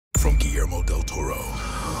Guillermo del Toro.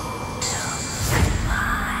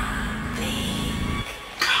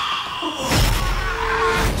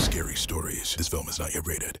 Scary Stories. This film is not yet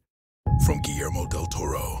rated. From Guillermo del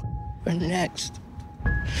Toro. We're next.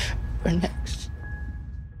 We're next.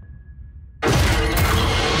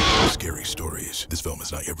 Scary Stories. This film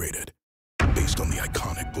is not yet rated. Based on the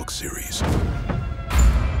iconic book series.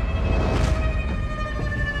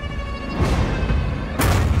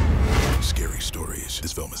 Scary Stories.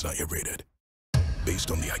 This film is not yet rated. Based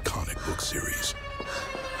on the iconic book series.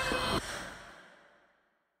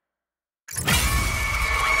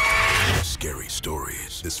 Scary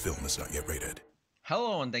Stories. This film is not yet rated.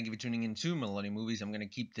 Hello, and thank you for tuning in to Millennium Movies. I'm going to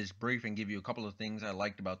keep this brief and give you a couple of things I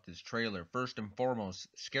liked about this trailer. First and foremost,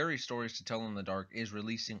 Scary Stories to Tell in the Dark is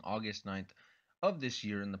releasing August 9th of this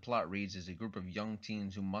year, and the plot reads as a group of young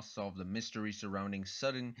teens who must solve the mystery surrounding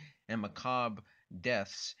sudden and macabre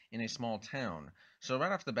deaths in a small town. So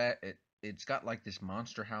right off the bat, it's got like this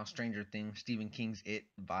Monster House, Stranger Things, Stephen King's It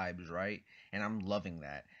vibes, right? And I'm loving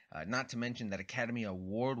that. Not to mention that Academy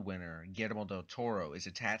Award winner Guillermo del Toro is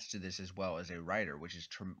attached to this as well as a writer, which is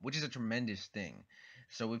a tremendous thing.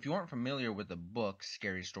 So if you aren't familiar with the book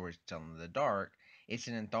Scary Stories to Tell in the Dark, it's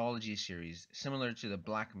an anthology series similar to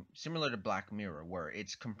Black Mirror, where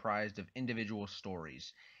it's comprised of individual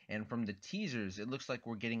stories. And from the teasers, it looks like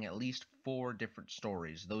we're getting at least 4 different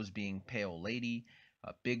stories, those being Pale Lady,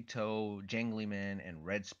 Big Toe, Jangly Man, and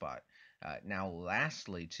Red Spot. Now,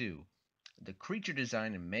 lastly, too, the creature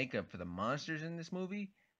design and makeup for the monsters in this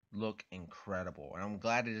movie look incredible, and I'm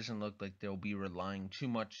glad it doesn't look like they'll be relying too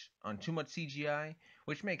much CGI,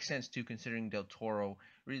 which makes sense too, considering Del Toro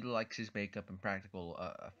really likes his makeup and practical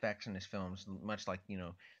effects in his films, much like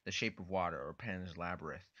The Shape of Water or Pan's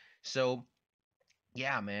Labyrinth. So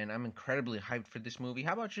yeah, man, I'm incredibly hyped for this movie.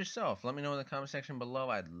 How about yourself? Let me know in the comment section below.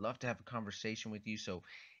 I'd love to have a conversation with you. So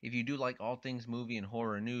if you do like all things movie and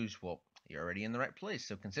horror news, well, you're already in the right place.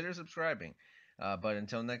 So consider subscribing. But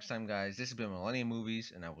until next time, guys, this has been Millennium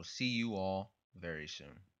Movies, and I will see you all very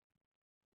soon.